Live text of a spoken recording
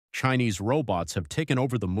Chinese robots have taken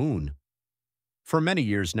over the moon for many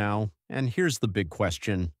years now, and here's the big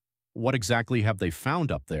question. What exactly have they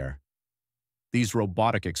found up there? These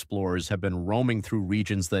robotic explorers have been roaming through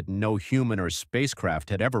regions that no human or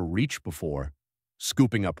spacecraft had ever reached before,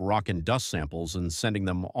 scooping up rock and dust samples and sending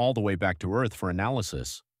them all the way back to Earth for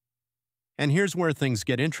analysis. And here's where things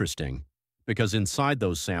get interesting, because inside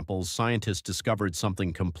those samples, scientists discovered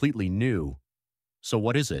something completely new. So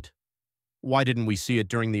what is it? Why didn't we see it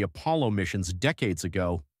during the Apollo missions decades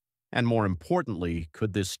ago? And more importantly,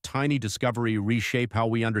 could this tiny discovery reshape how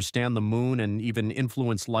we understand the moon and even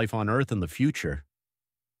influence life on Earth in the future?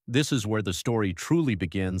 This is where the story truly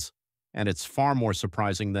begins, and it's far more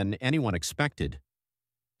surprising than anyone expected.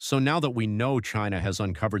 So now that we know China has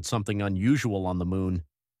uncovered something unusual on the moon,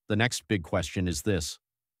 the next big question is this: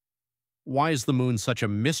 why is the moon such a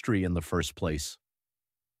mystery in the first place?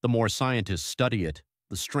 The more scientists study it,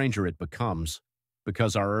 the stranger it becomes,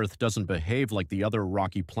 because our Earth doesn't behave like the other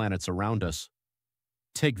rocky planets around us.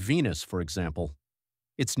 Take Venus, for example.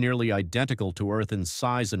 It's nearly identical to Earth in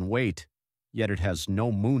size and weight, yet it has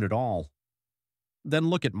no moon at all. Then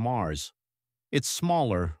look at Mars. It's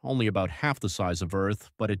smaller, only about half the size of Earth,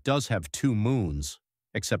 but it does have two moons,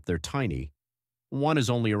 except they're tiny. One is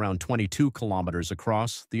only around 22 kilometers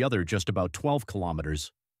across, the other just about 12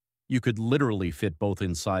 kilometers. You could literally fit both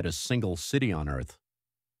inside a single city on Earth.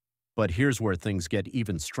 But here's where things get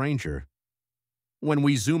even stranger. When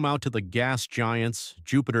we zoom out to the gas giants,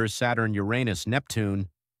 Jupiter, Saturn, Uranus, Neptune,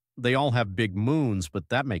 they all have big moons, but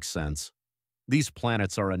that makes sense. These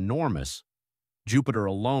planets are enormous. Jupiter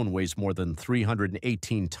alone weighs more than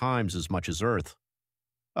 318 times as much as Earth.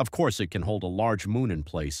 Of course, it can hold a large moon in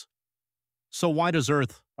place. So why does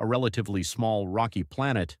Earth, a relatively small rocky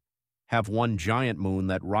planet, have one giant moon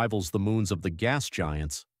that rivals the moons of the gas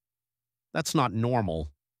giants? That's not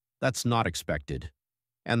normal. That's not expected.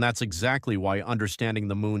 And that's exactly why understanding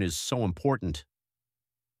the moon is so important.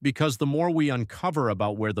 Because the more we uncover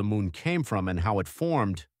about where the moon came from and how it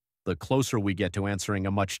formed, the closer we get to answering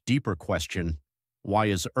a much deeper question: why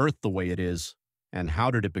is Earth the way it is, and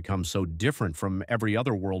how did it become so different from every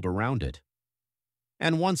other world around it?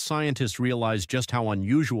 And once scientists realized just how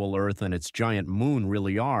unusual Earth and its giant moon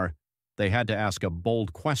really are, they had to ask a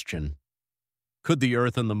bold question. Could the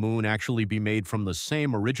Earth and the moon actually be made from the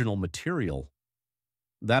same original material?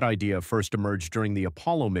 That idea first emerged during the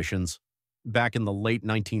Apollo missions back in the late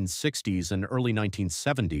 1960s and early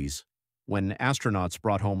 1970s, when astronauts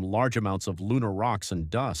brought home large amounts of lunar rocks and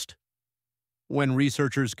dust. When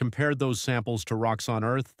researchers compared those samples to rocks on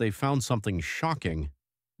Earth, they found something shocking.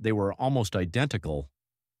 They were almost identical.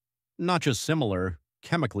 Not just similar,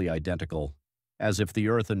 chemically identical, as if the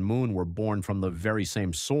Earth and moon were born from the very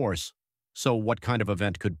same source. So what kind of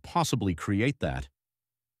event could possibly create that?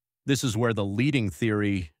 This is where the leading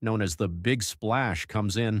theory, known as the Big Splash,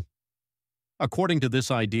 comes in. According to this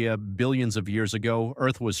idea, billions of years ago,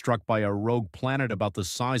 Earth was struck by a rogue planet about the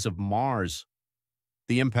size of Mars.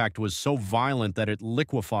 The impact was so violent that it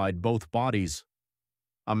liquefied both bodies.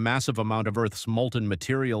 A massive amount of Earth's molten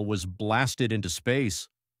material was blasted into space,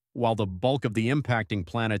 while the bulk of the impacting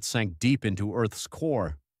planet sank deep into Earth's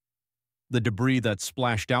core. The debris that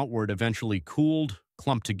splashed outward eventually cooled,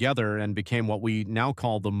 clumped together, and became what we now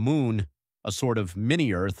call the Moon, a sort of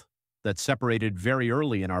mini-Earth that separated very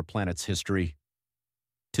early in our planet's history.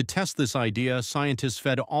 To test this idea, scientists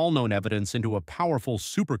fed all known evidence into a powerful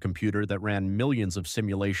supercomputer that ran millions of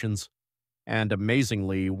simulations. And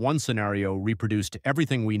amazingly, one scenario reproduced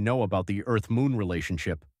everything we know about the Earth-Moon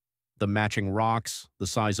relationship: the matching rocks, the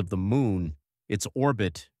size of the Moon, its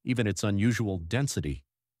orbit, even its unusual density.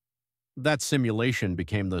 That simulation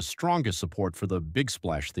became the strongest support for the Big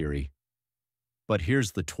Splash theory. But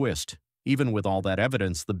here's the twist. Even with all that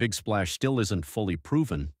evidence, the Big Splash still isn't fully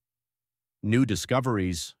proven. New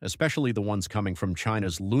discoveries, especially the ones coming from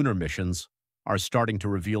China's lunar missions, are starting to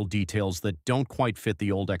reveal details that don't quite fit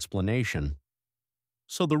the old explanation.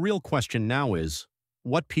 So the real question now is,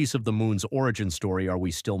 what piece of the moon's origin story are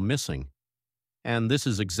we still missing? And this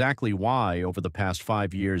is exactly why, over the past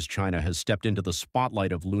 5 years, China has stepped into the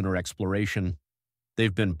spotlight of lunar exploration.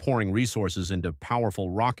 They've been pouring resources into powerful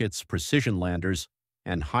rockets, precision landers,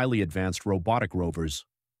 and highly advanced robotic rovers,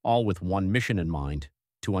 all with one mission in mind: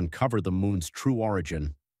 to uncover the moon's true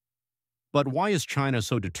origin. But why is China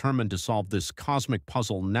so determined to solve this cosmic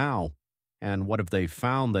puzzle now? And what have they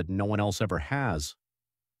found that no one else ever has?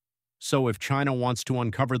 So if China wants to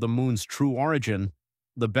uncover the moon's true origin,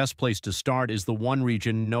 the best place to start is the one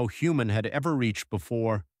region no human had ever reached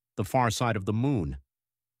before: the far side of the moon.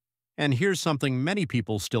 And here's something many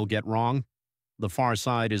people still get wrong. The far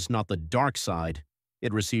side is not the dark side.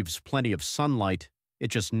 It receives plenty of sunlight, It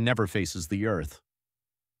just never faces the Earth.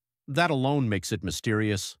 That alone makes it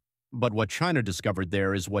mysterious, but what China discovered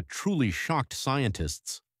there is what truly shocked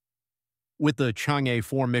scientists. With the Chang'e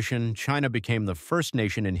 4 mission, China became the first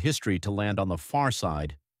nation in history to land on the far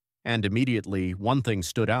side, and immediately one thing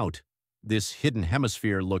stood out. This hidden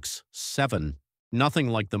hemisphere looks nothing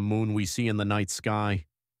like the moon we see in the night sky.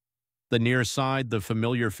 The near side, the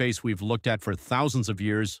familiar face we've looked at for thousands of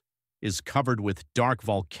years, is covered with dark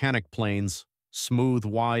volcanic plains, smooth,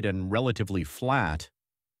 wide, and relatively flat.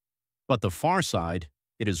 But the far side,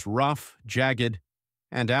 it is rough, jagged,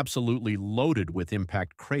 and absolutely loaded with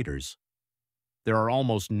impact craters. There are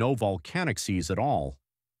almost no volcanic seas at all.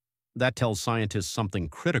 That tells scientists something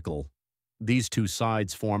critical. These two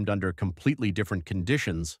sides formed under completely different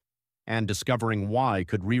conditions, and discovering why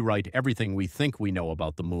could rewrite everything we think we know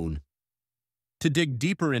about the moon. To dig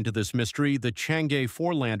deeper into this mystery, the Chang'e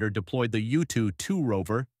 4 lander deployed the Yutu-2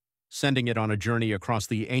 rover, sending it on a journey across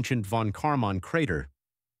the ancient von Karman crater.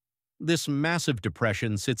 This massive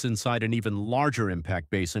depression sits inside an even larger impact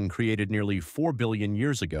basin created nearly 4 billion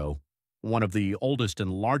years ago, one of the oldest and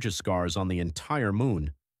largest scars on the entire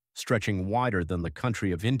moon, stretching wider than the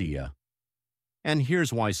country of India. And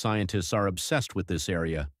here's why scientists are obsessed with this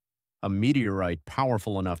area. A meteorite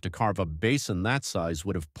powerful enough to carve a basin that size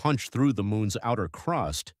would have punched through the moon's outer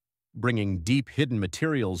crust, bringing deep hidden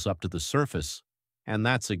materials up to the surface, and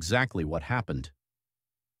that's exactly what happened.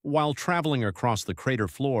 While traveling across the crater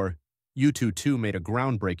floor, Yutu-2 made a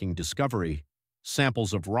groundbreaking discovery: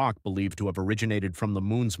 samples of rock believed to have originated from the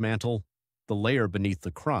moon's mantle, the layer beneath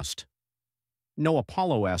the crust. No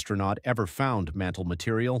Apollo astronaut ever found mantle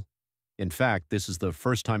material. In fact, this is the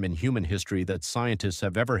first time in human history that scientists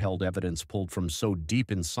have ever held evidence pulled from so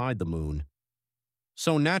deep inside the moon.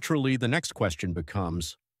 So naturally, the next question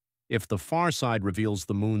becomes, if the far side reveals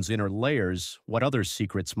the moon's inner layers, what other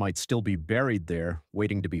secrets might still be buried there,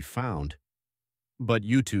 waiting to be found? But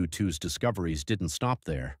Yutu-2's discoveries didn't stop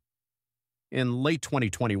there. In late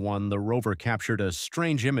 2021, the rover captured a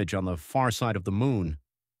strange image on the far side of the moon,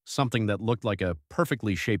 something that looked like a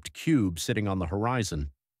perfectly shaped cube sitting on the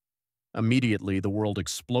horizon. Immediately, the world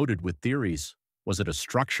exploded with theories. Was it a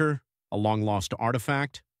structure, a long-lost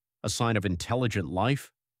artifact, a sign of intelligent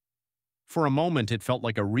life? For a moment, it felt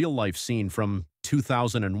like a real-life scene from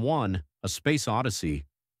 2001, A Space Odyssey.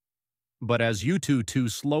 But as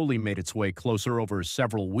Yutu-2 slowly made its way closer over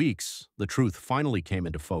several weeks, the truth finally came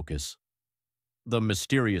into focus. The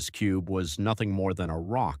mysterious cube was nothing more than a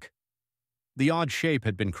rock. The odd shape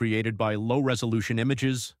had been created by low-resolution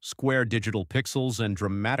images, square digital pixels, and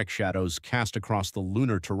dramatic shadows cast across the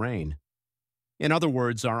lunar terrain. In other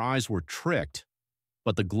words, our eyes were tricked,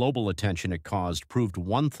 but the global attention it caused proved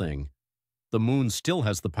one thing: the moon still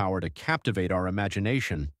has the power to captivate our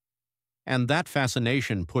imagination. And that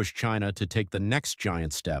fascination pushed China to take the next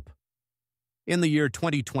giant step. In the year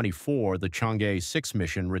 2024, the Chang'e 6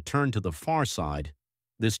 mission returned to the far side,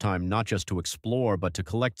 this time not just to explore but to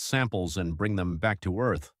collect samples and bring them back to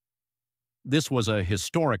Earth. This was a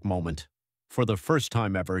historic moment. For the first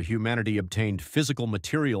time ever, humanity obtained physical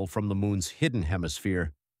material from the moon's hidden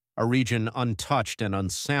hemisphere, a region untouched and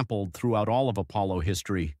unsampled throughout all of Apollo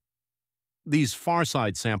history. These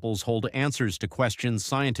far-side samples hold answers to questions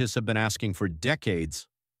scientists have been asking for decades.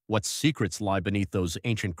 What secrets lie beneath those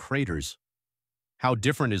ancient craters? How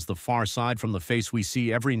different is the far side from the face we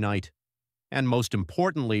see every night? And most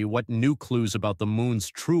importantly, what new clues about the moon's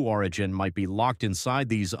true origin might be locked inside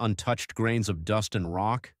these untouched grains of dust and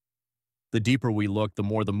rock? The deeper we look, the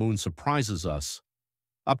more the moon surprises us.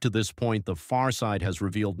 Up to this point, the far side has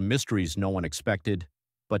revealed mysteries no one expected.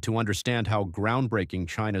 But to understand how groundbreaking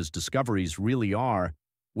China's discoveries really are,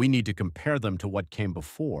 we need to compare them to what came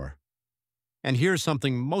before. And here's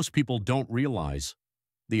something most people don't realize.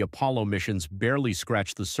 The Apollo missions barely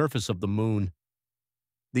scratched the surface of the moon.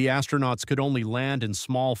 The astronauts could only land in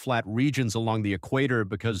small, flat regions along the equator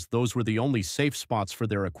because those were the only safe spots for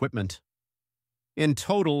their equipment. In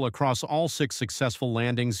total, across all 6 successful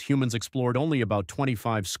landings, humans explored only about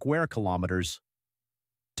 25 square kilometers.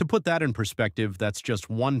 To put that in perspective, that's just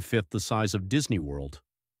 1/5 the size of Disney World.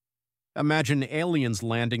 Imagine aliens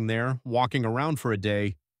landing there, walking around for a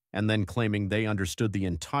day, and then claiming they understood the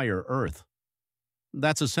entire Earth.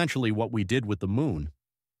 That's essentially what we did with the moon.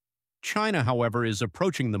 China, however, is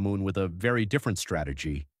approaching the moon with a very different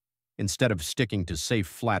strategy. Instead of sticking to safe,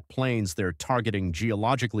 flat plains, they're targeting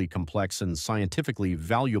geologically complex and scientifically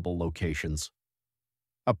valuable locations.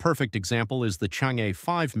 A perfect example is the Chang'e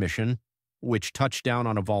 5 mission, which touched down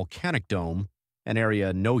on a volcanic dome, an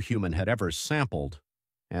area no human had ever sampled,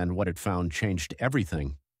 and what it found changed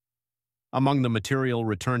everything. Among the material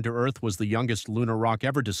returned to Earth was the youngest lunar rock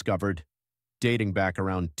ever discovered, dating back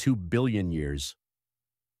around 2 billion years.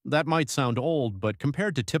 That might sound old, but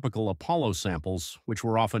compared to typical Apollo samples, which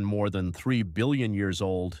were often more than 3 billion years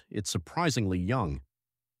old, it's surprisingly young.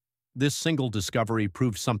 This single discovery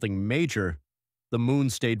proved something major. The moon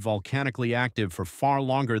stayed volcanically active for far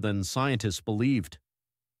longer than scientists believed.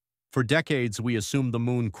 For decades, we assumed the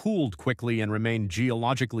moon cooled quickly and remained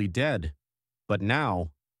geologically dead. But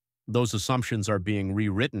now, those assumptions are being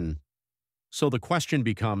rewritten. So the question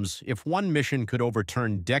becomes, if one mission could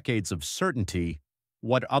overturn decades of certainty,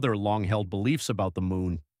 what other long-held beliefs about the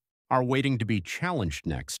moon are waiting to be challenged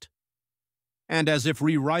next? And as if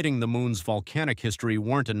rewriting the moon's volcanic history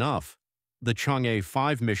weren't enough, the Chang'e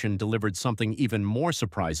 5 mission delivered something even more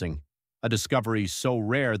surprising, a discovery so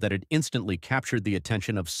rare that it instantly captured the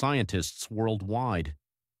attention of scientists worldwide.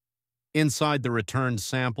 Inside the returned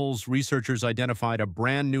samples, researchers identified a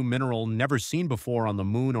brand new mineral never seen before on the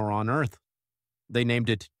moon or on Earth. They named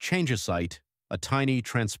it Chang'eite, a tiny,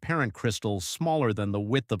 transparent crystal smaller than the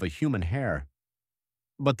width of a human hair.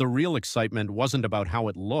 But the real excitement wasn't about how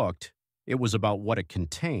it looked, it was about what it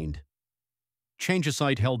contained.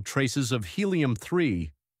 Chang'eite held traces of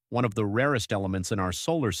helium-3, one of the rarest elements in our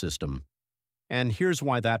solar system. And here's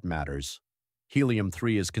why that matters.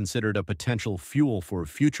 Helium-3 is considered a potential fuel for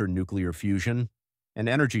future nuclear fusion, an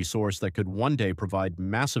energy source that could one day provide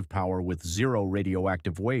massive power with zero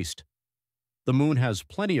radioactive waste. The moon has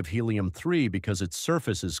plenty of helium-3 because its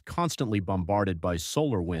surface is constantly bombarded by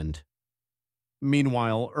solar wind.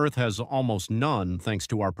 Meanwhile, Earth has almost none thanks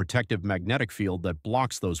to our protective magnetic field that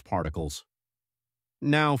blocks those particles.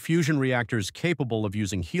 Now, fusion reactors capable of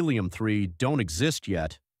using helium-3 don't exist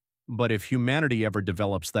yet, but if humanity ever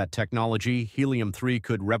develops that technology, helium-3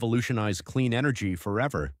 could revolutionize clean energy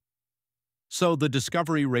forever. So the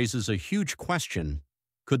discovery raises a huge question.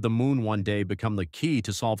 Could the moon one day become the key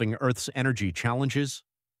to solving Earth's energy challenges?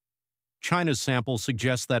 China's sample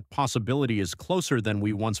suggests that possibility is closer than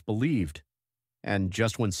we once believed. And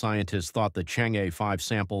just when scientists thought the Chang'e 5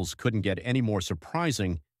 samples couldn't get any more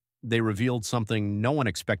surprising, they revealed something no one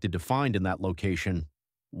expected to find in that location: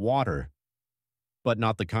 water. But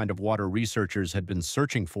not the kind of water researchers had been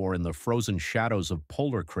searching for in the frozen shadows of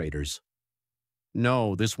polar craters.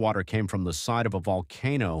 No, this water came from the side of a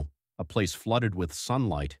volcano, a place flooded with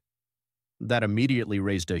sunlight. That immediately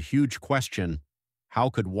raised a huge question: how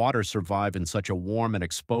could water survive in such a warm and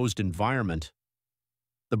exposed environment?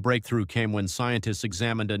 The breakthrough came when scientists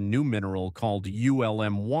examined a new mineral called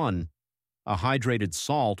ULM1, a hydrated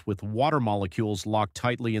salt with water molecules locked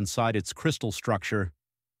tightly inside its crystal structure.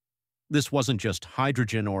 This wasn't just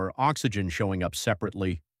hydrogen or oxygen showing up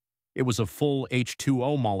separately. It was a full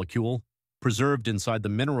H2O molecule, preserved inside the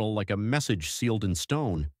mineral like a message sealed in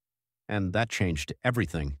stone. And that changed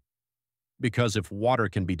everything. Because if water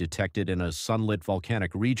can be detected in a sunlit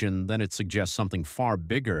volcanic region, then it suggests something far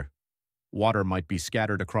bigger. Water might be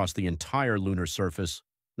scattered across the entire lunar surface,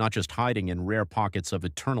 not just hiding in rare pockets of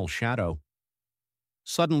eternal shadow.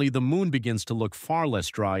 Suddenly, the moon begins to look far less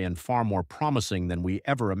dry and far more promising than we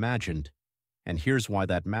ever imagined. And here's why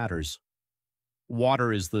that matters.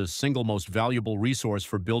 Water is the single most valuable resource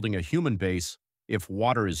for building a human base. If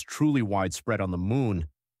water is truly widespread on the moon,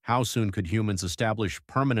 how soon could humans establish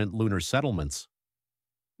permanent lunar settlements?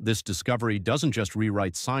 This discovery doesn't just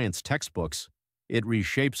rewrite science textbooks, it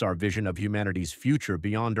reshapes our vision of humanity's future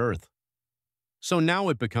beyond Earth. So now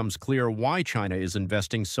it becomes clear why China is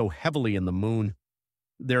investing so heavily in the moon.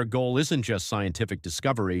 Their goal isn't just scientific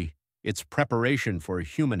discovery, it's preparation for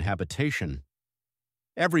human habitation.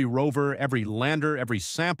 Every rover, every lander, every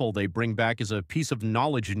sample they bring back is a piece of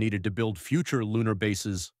knowledge needed to build future lunar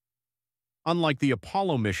bases. Unlike the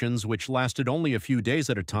Apollo missions, which lasted only a few days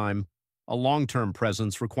at a time, a long-term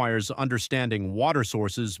presence requires understanding water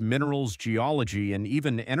sources, minerals, geology, and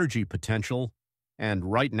even energy potential.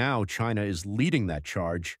 And right now, China is leading that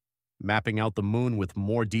charge, mapping out the moon with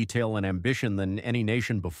more detail and ambition than any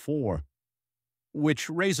nation before. Which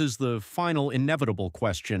raises the final inevitable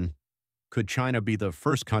question: could China be the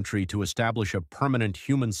first country to establish a permanent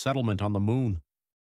human settlement on the moon?